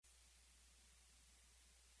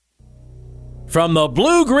From the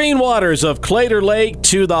blue-green waters of Claytor Lake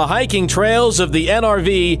to the hiking trails of the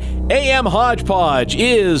NRV, AM Hodgepodge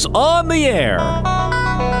is on the air.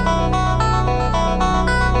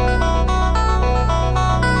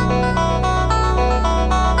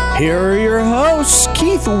 Here are your hosts,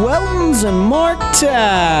 Keith Weltons and Mark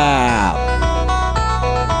Tapp.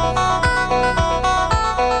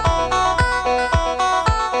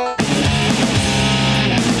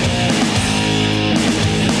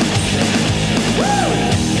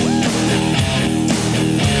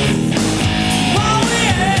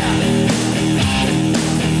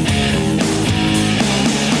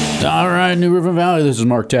 All right, New River Valley, this is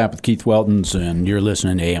Mark Tapp with Keith Weltons, and you're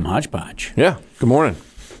listening to AM Hodgepodge. Yeah, good morning.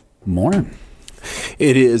 Morning.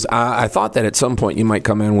 It is. I thought that at some point you might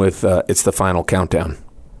come in with it's the final countdown.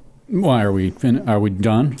 Why are we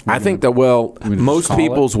done? I think that, most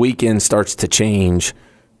people's weekend starts to change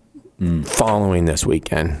following this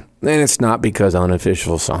weekend. And it's not because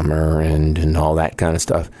unofficial summer and all that kind of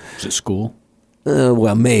stuff. Is it school?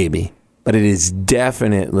 Well, maybe. But it is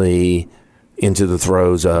definitely into the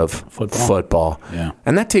throes of football. Yeah.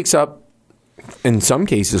 And that takes up, in some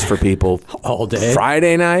cases for people, all day.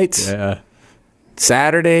 Friday nights,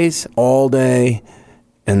 Saturdays, all day,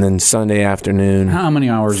 and then Sunday afternoon. How many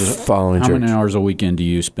hours following church? Many hours a weekend do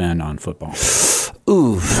you spend on football?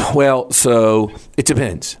 Well, so it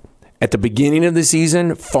depends. At the beginning of the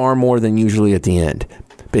season, far more than usually at the end.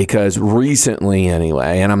 Because recently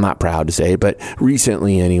anyway, and I'm not proud to say it, but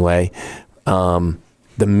recently anyway,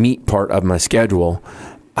 the meat part of my schedule,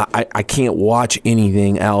 I can't watch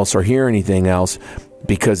anything else or hear anything else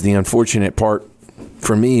because the unfortunate part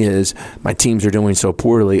for me is my teams are doing so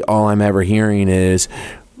poorly. All I'm ever hearing is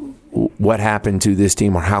what happened to this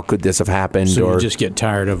team or how could this have happened. So you just get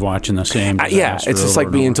tired of watching the same disaster. Yeah, it's just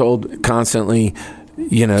like being told constantly,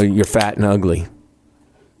 you're fat and ugly.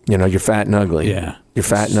 You're fat and ugly. Yeah. You're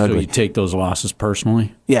fat and ugly. So you take those losses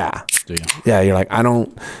personally? Yeah. Do you? Yeah, you're like, I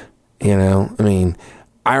don't,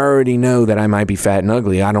 I already know that I might be fat and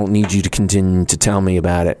ugly. I don't need you to continue to tell me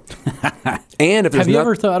about it. And if have you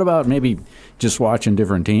ever thought about maybe just watching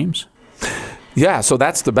different teams? Yeah, so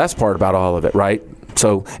that's the best part about all of it, right?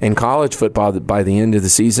 So in college football, by the end of the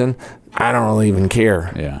season, I don't really even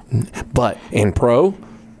care. Yeah. But in pro,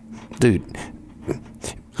 dude,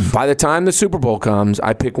 by the time the Super Bowl comes,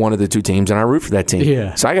 I pick one of the two teams and I root for that team.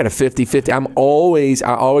 Yeah. So I got a 50-50.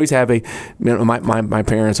 I always have a, my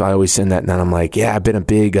parents, I always send that, and then I'm like, yeah, I've been a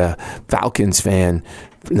big Falcons fan.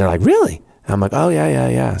 And they're like, really? And I'm like, oh,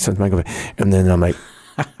 yeah. So and then I'm like,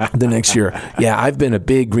 the next year, yeah, I've been a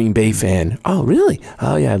big Green Bay fan. Oh, really?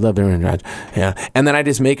 Oh, yeah, I love Aaron Rodgers. Yeah, and then I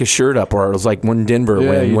just make a shirt up, or it was like when Denver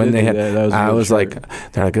when they had. I was like,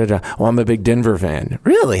 they're like, good job. Well, I'm a big Denver fan.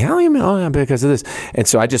 Really? How are you? Oh, yeah, because of this. And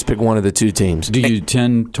so I just pick one of the two teams. Do you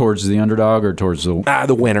tend towards the underdog or towards the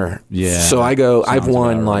winner? Yeah. So I go. I've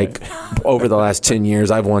won over the last 10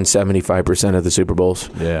 years. I've won 75% of the Super Bowls.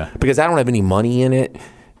 Yeah. Because I don't have any money in it,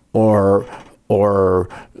 or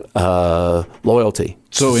loyalty.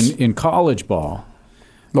 So in college ball,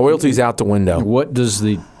 loyalty's out the window. What does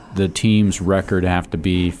the team's record have to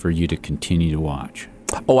be for you to continue to watch?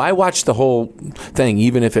 Oh, I watch the whole thing,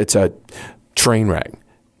 even if it's a train wreck.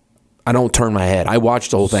 I don't turn my head. I watch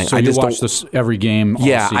the whole thing. So you watch this every game all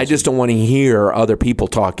season? I just don't want to hear other people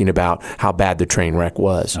talking about how bad the train wreck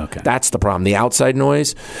was. Okay. That's the problem. The outside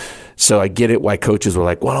noise. So I get it why coaches were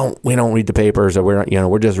like, well, we don't read the papers, or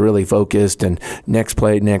we're just really focused, and next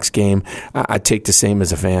play, next game. I take the same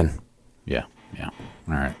as a fan. Yeah. All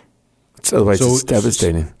right. Otherwise, it's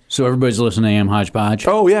devastating. So everybody's listening to AM Hodgepodge?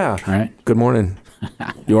 Oh, yeah. All right. Good morning.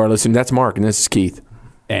 You are listening. That's Mark, and this is Keith.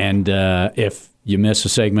 And if you miss a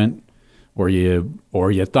segment, or you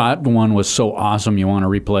thought one was so awesome you want to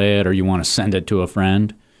replay it, or you want to send it to a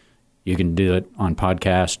friend, you can do it on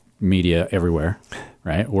podcast media everywhere.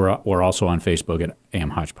 Right, we're also on Facebook at AM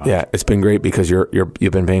Hodgepodge. Yeah, it's been great because you've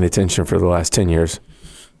been paying attention for the last 10 years.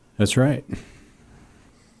 That's right.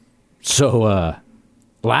 So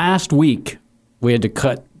last week we had to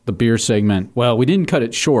cut the beer segment. Well, we didn't cut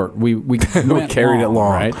it short. We carried it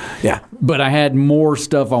long, right? Yeah. But I had more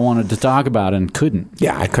stuff I wanted to talk about and couldn't.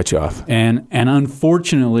 Yeah, I cut you off. And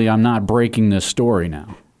unfortunately, I'm not breaking this story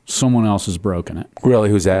now. Someone else has broken it. Really?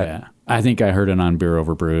 Who's that? Yeah. I think I heard it on Beer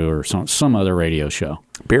Over Brew or some other radio show.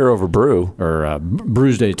 Beer Over Brew? Or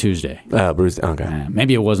Brews Day Tuesday. Brews. Okay.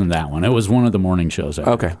 Maybe it wasn't that one. It was one of the morning shows.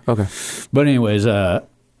 Okay. But anyways,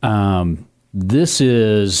 this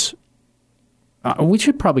is... we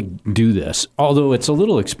should probably do this, although it's a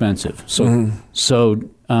little expensive. So, do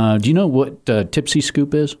you know what Tipsy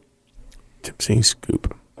Scoop is? Tipsy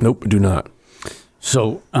Scoop. Nope, do not.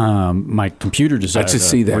 So my computer decided I just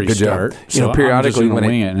see that. to restart. Good job. So periodically I'm just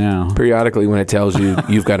wing it now. Periodically, when it tells you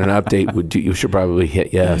you've got an update, you should probably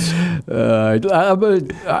hit yes.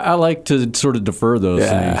 I like to sort of defer those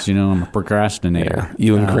things. I'm a procrastinator. Yeah.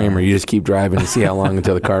 You and Kramer, you just keep driving and see how long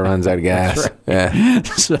until the car runs out of gas. Right. Yeah.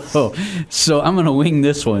 So I'm going to wing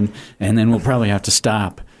this one, and then we'll probably have to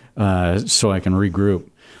stop so I can regroup.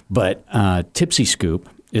 But Tipsy Scoop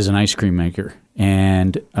is an ice cream maker,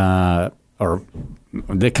 and or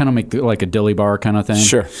they kind of make like a dilly bar kind of thing.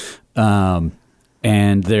 Sure.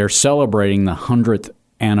 And they're celebrating the 100th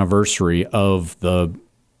anniversary of the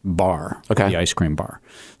bar, the ice cream bar.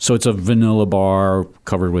 So it's a vanilla bar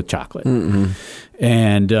covered with chocolate. Mm-hmm.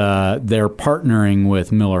 And they're partnering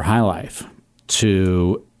with Miller High Life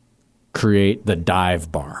to create the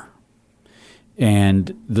Dive Bar.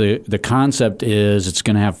 And the concept is it's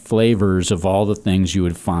going to have flavors of all the things you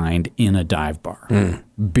would find in a dive bar,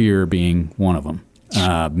 beer being one of them.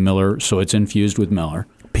 Miller, so it's infused with Miller.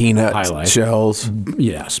 Peanut shells.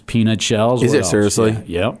 Yes, peanut shells. Is it seriously?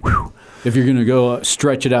 Yeah. Yep. If you're going to go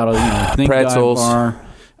stretch it out, think pretzels. Dive bar.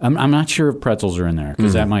 I'm not sure if pretzels are in there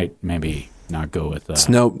because that might maybe not go with. It's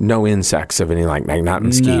no insects of any like not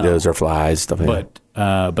mosquitoes or flies stuff like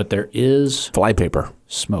that. But there is flypaper,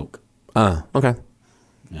 smoke. Okay.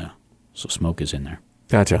 Yeah. So smoke is in there.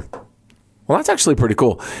 Gotcha. Well, that's actually pretty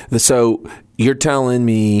cool. So you're telling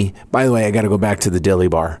me, by the way, I got to go back to the dilly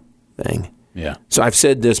bar thing. Yeah. So I've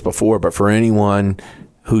said this before, but for anyone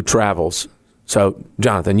who travels, so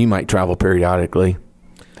Jonathan, you might travel periodically.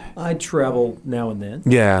 I travel now and then.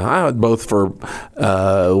 Yeah, both for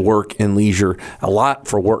work and leisure. A lot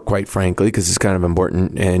for work, quite frankly, because it's kind of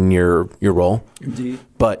important in your role. Indeed.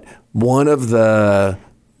 But one of the...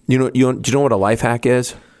 do you know what a life hack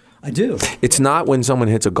is? I do. It's not when someone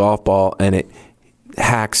hits a golf ball and it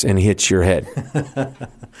hacks and hits your head.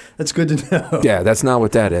 That's good to know. Yeah, that's not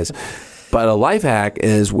what that is. But a life hack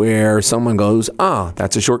is where someone goes,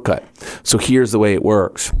 that's a shortcut. So here's the way it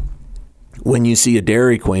works. When you see a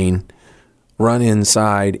Dairy Queen, run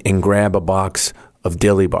inside and grab a box of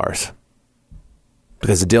dilly bars.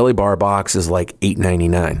 Because the dilly bar box is like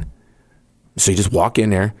 $8.99. So you just walk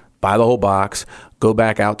in there, buy the whole box, go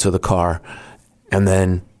back out to the car, and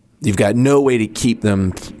then you've got no way to keep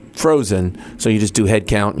them frozen. So you just do head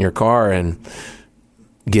count in your car and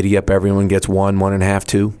giddy up. Everyone gets 1, 1.5,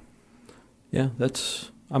 2. Yeah,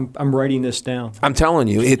 I'm writing this down. I'm telling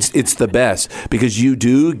you, it's the best because you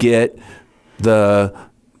do get the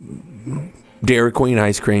Dairy Queen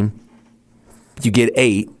ice cream. You get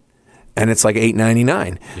 8. And it's like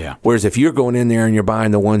 $8.99. Yeah. Whereas if you're going in there and you're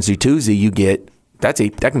buying the onesie twosie, you get that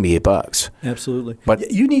can be $8. Absolutely.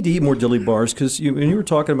 But you need to eat more dilly bars because when you were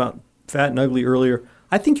talking about fat and ugly earlier,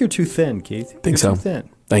 I think you're too thin, Keith. Think so. Too thin.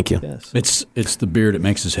 Thank you. Yes. It's the beer that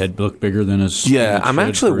makes his head look bigger than his. Yeah, I'm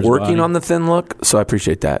actually working on the thin look, so I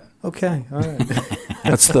appreciate that. Okay. All right.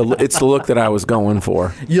 It's the look that I was going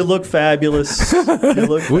for. You look fabulous.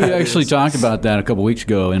 We actually talked about that a couple weeks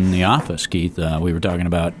ago in the office, Keith. We were talking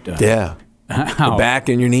about how the back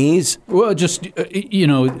and your knees. Well, just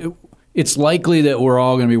it's likely that we're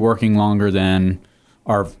all going to be working longer than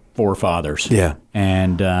our forefathers. Yeah,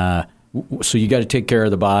 and so you got to take care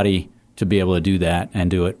of the body to be able to do that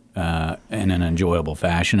and do it in an enjoyable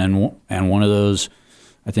fashion. And one of those,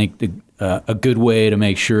 I think, a good way to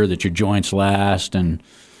make sure that your joints last and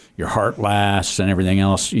your heart lasts and everything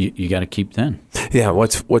else, you got to keep thin. Yeah,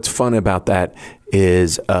 what's fun about that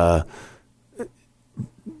is, so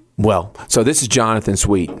this is Jonathan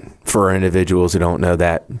Sweet for individuals who don't know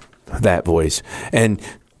that voice. And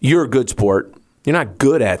you're a good sport. You're not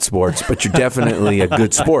good at sports, but you're definitely a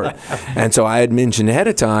good sport. And so I had mentioned ahead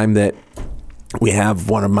of time that we have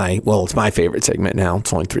it's my favorite segment now.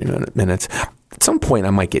 It's only 3 minutes. At some point, I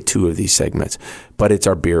might get 2 of these segments, but it's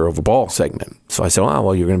our beer over ball segment. So I said,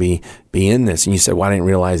 you're going to be in this. And you said, I didn't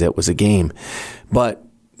realize it was a game. But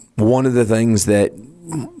one of the things that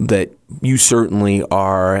you certainly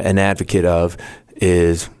are an advocate of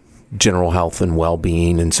is general health and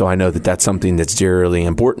well-being. And so I know that that's something that's dearly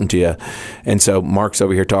important to you. And so Mark's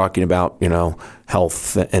over here talking about,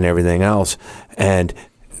 health and everything else. And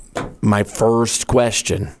my first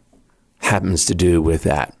question happens to do with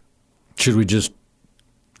that. Should we just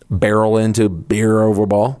barrel into beer over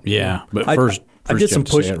ball? Yeah. But first I did some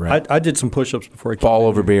push. Right. I did some push-ups before I came ball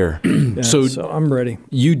over beer. Yeah, so I'm ready.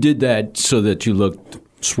 You did that so that you looked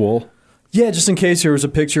swole? Yeah, just in case there was a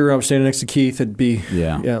picture I was standing next to Keith, it'd be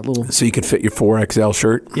a little. So you could fit your 4XL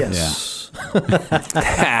shirt? Yes.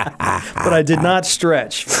 Yeah. But I did not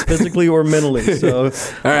stretch physically or mentally, so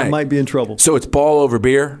I might be in trouble. So it's ball over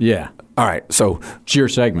beer? Yeah. All right, so It's your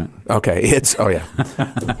segment. okay,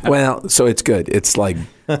 well, so it's good. It's like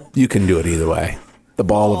you can do it either way. The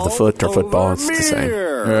ball of the foot or football, it's the same.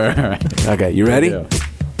 All right. Okay, you ready? Yeah.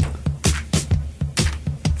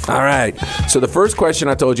 All right. So the first question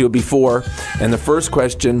I told you would be 4, and the first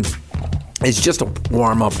question is just a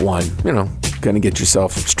warm-up one. You know, going to get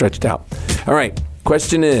yourself stretched out. All right.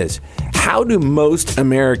 Question is, how do most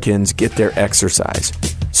Americans get their exercise?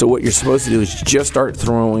 So what you're supposed to do is just start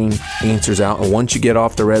throwing answers out, and once you get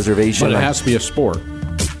off the reservation, But it has to be a sport.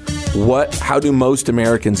 how do most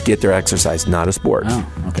Americans get their exercise? Not a sport.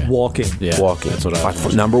 Oh, okay. Walking. Yeah, Walking. That's what I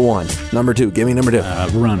was. Number 1. Number 2. Give me number 2.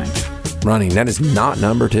 Running. Running. That is not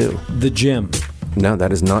number 2. The gym. No,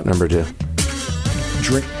 that is not number 2.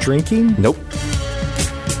 Drinking? Nope.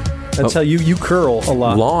 That's how you curl a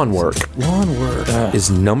lot. Lawn work Lawn work. is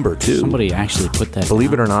number 2. Somebody actually put that.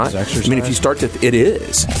 Believe it down or not. as exercise? I mean, if you start to, it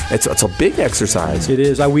is. It's a big exercise. It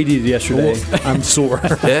is. I weeded yesterday. I'm sore.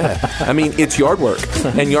 Yeah. I mean, it's yard work.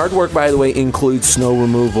 And yard work, by the way, includes snow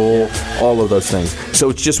removal, all of those things. So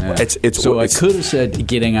it's just, it's So I it's, could have said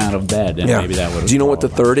getting out of bed, and yeah. maybe that would have. Do you know what the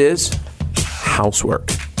third is? Housework.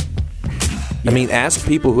 I mean, ask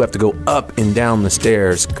people who have to go up and down the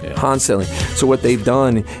stairs constantly. So what they've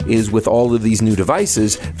done is with all of these new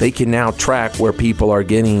devices, they can now track where people are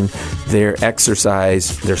getting their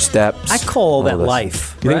exercise, their steps. I call all that this.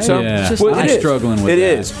 life. You think right? so? Yeah, Just Well, I'm it is. struggling with It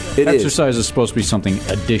that. is. It is. Exercise is supposed to be something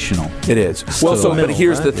additional. It is. Well, so but Supplemental,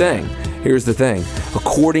 here's right? the thing. Here's the thing.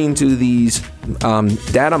 According to these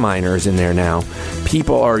data miners in there now,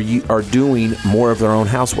 people are doing more of their own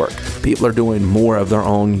housework. People are doing more of their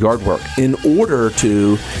own yard work in order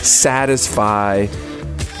to satisfy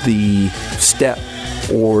the step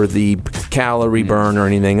or the calorie burn or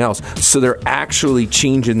anything else. So they're actually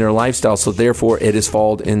changing their lifestyle. So therefore, it has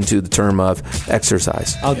fallen into the term of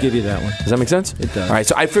exercise. I'll give you that one. Does that make sense? It does. All right,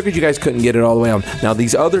 so I figured you guys couldn't get it all the way on. Now,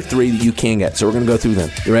 these other 3 that you can get, so we're going to go through them.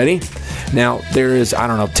 You ready? Now, there is,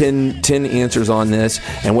 10 answers on this,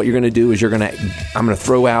 and what you're going to do is I'm going to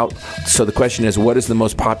throw out, so the question is, what is the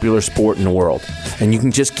most popular sport in the world? And you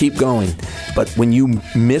can just keep going, but when you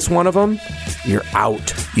miss one of them, you're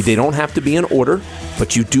out. They don't have to be in order,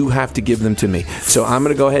 but you do have to give them to me. So I'm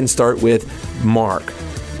going to go ahead and start with Mark,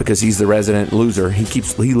 because he's the resident loser.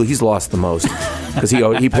 He's lost the most because he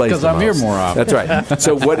plays Because the I'm here most. more often. That's right.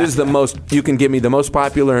 So what is the most? You can give me the most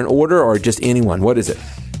popular in order, or just anyone. What is it?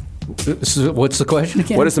 So what's the question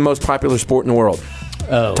again? What is the most popular sport in the world?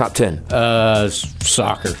 Oh. Top 10.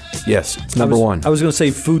 Soccer? Yes, it's number 1. I was going to say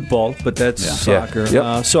football, but that's Yeah. soccer.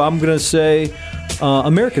 Yep. So I'm going to say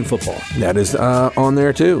American football. That is on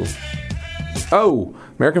there too. Oh,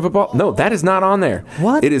 American football? No, that is not on there.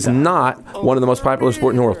 What It is not one of the most popular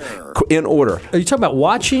sport in the world. In order. Are you talking about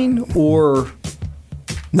watching or?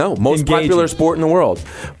 No, most Engaging. popular sport in the world.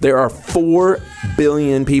 There are 4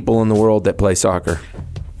 billion people in the world that play soccer.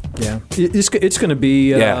 Yeah, it's going to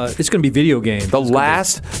be it's going to be video games. The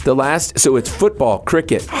last, so it's football,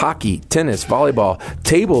 cricket, hockey, tennis, volleyball,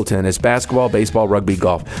 table tennis, basketball, baseball, rugby,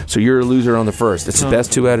 golf. So you're a loser on the first. It's the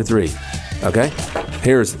best 2 out of 3. Okay?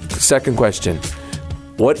 Here's the second question.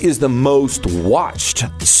 What is the most watched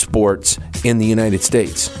sports in the United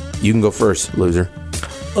States? You can go first, loser.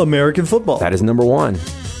 American football. That is number 1.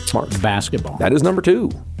 Mark. Basketball. That is number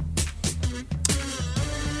 2.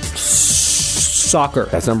 Soccer.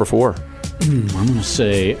 That's number 4. I'm going to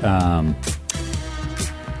say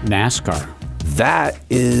NASCAR. That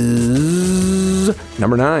is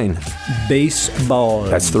number 9. Baseball.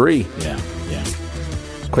 That's 3. Yeah.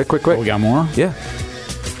 Quick. We got more? Yeah.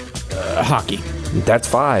 Hockey. That's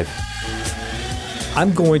 5.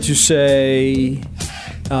 I'm going to say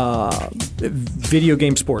video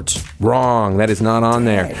game sports. Wrong. That is not on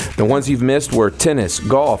there. The ones you've missed were tennis,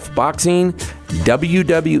 golf, boxing,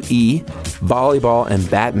 WWE, volleyball, and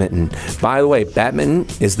badminton. By the way, badminton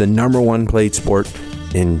is the number 1 played sport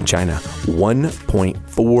in China.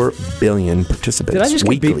 1.4 billion participants. Did I just get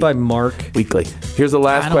weekly. beat by Mark? Weekly. Here's the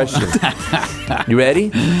last question. You ready?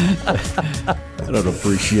 I don't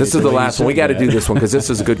appreciate This is the last one. We got to do this one because this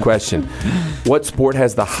is a good question. What sport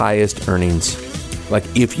has the highest earnings? Like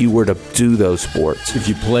if you were to do those sports. If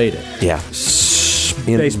you played it. Yeah.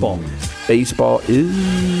 Baseball. Baseball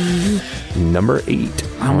is number 8.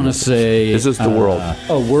 I'm going to say... This is the world.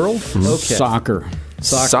 Oh, world? Okay. Soccer.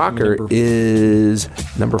 Soccer number- is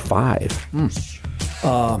number 5.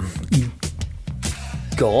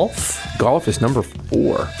 Golf? Golf is number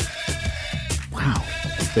 4. Wow.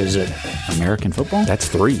 Is it American football? That's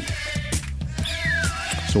 3.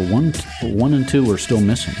 So 1 and 2 are still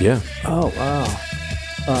missing. Yeah. Oh, wow.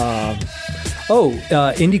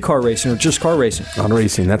 IndyCar racing or just car racing? On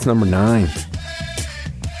racing, that's number 9.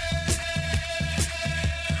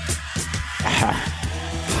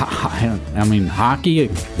 I mean, hockey.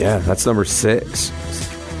 Yeah, that's number 6.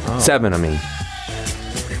 7, I mean.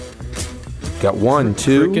 Got 1,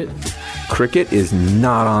 2. Cricket. Cricket is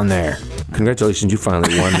not on there. Congratulations, you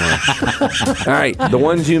finally won that. All right, the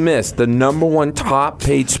ones you missed. The number 1 top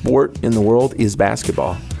paid sport in the world is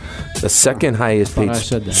basketball. The second highest paid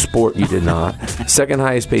sport, you did not. Second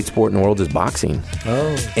highest paid sport in the world is boxing.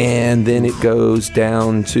 Oh. And then it goes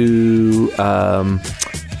down to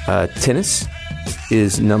tennis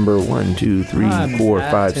is number 1, 2, 3, 4,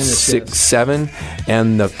 5, 6, 7.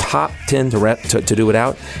 And the top 10 to do it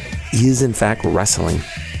out is, in fact, wrestling.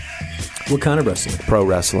 What kind of wrestling? Pro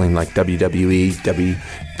wrestling, like WWE,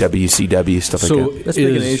 WCW, stuff like that. That's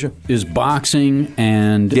big in Asia. Is boxing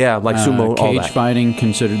and like sumo, all cage that. fighting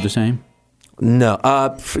considered the same? No,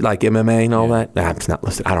 like MMA and all that. Nah, it's not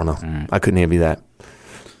listed. I don't know. Right. I couldn't give you that.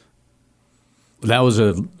 That was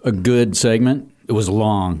a good segment. It was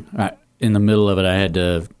long. In the middle of it, I had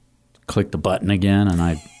to click the button again, and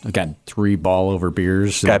I got 3 ball-over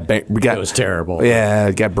beers. It was terrible.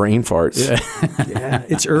 Yeah, got brain farts. Yeah,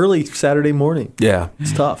 it's early Saturday morning. Yeah.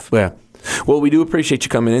 It's tough. Yeah. Well, we do appreciate you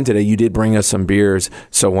coming in today. You did bring us some beers,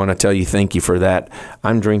 so I want to tell you thank you for that.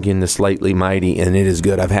 I'm drinking the Slightly Mighty, and it is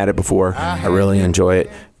good. I've had it before. I really enjoy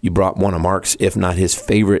it. You brought one of Mark's, if not his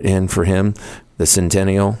favorite, in for him, the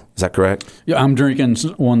Centennial. Is that correct? Yeah, I'm drinking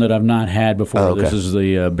one that I've not had before. Oh, okay. This is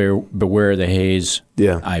the Beware the Haze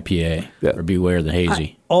IPA, or Beware the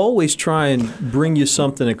Hazy. I always try and bring you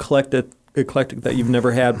something eclectic that you've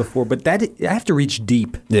never had before, but I have to reach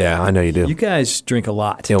deep. Yeah, I know you do. You guys drink a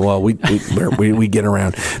lot. Yeah, well, we get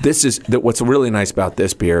around. This is what's really nice about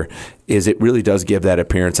this beer is it really does give that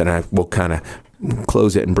appearance, and I will kind of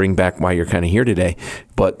close it and bring back why you're kind of here today.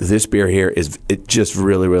 But this beer here is just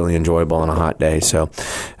really, really enjoyable on a hot day. So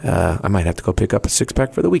I might have to go pick up a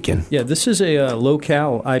 6-pack for the weekend. Yeah, this is a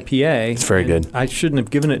low-cal IPA. It's very good. I shouldn't have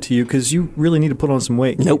given it to you because you really need to put on some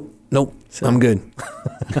weight. Nope. So. I'm good.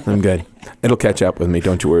 I'm good. It'll catch up with me.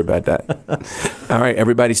 Don't you worry about that. All right,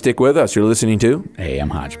 everybody stick with us. You're listening to AM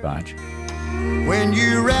Hodgepodge. When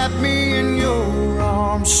you wrap me in your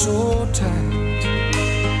arms so tight,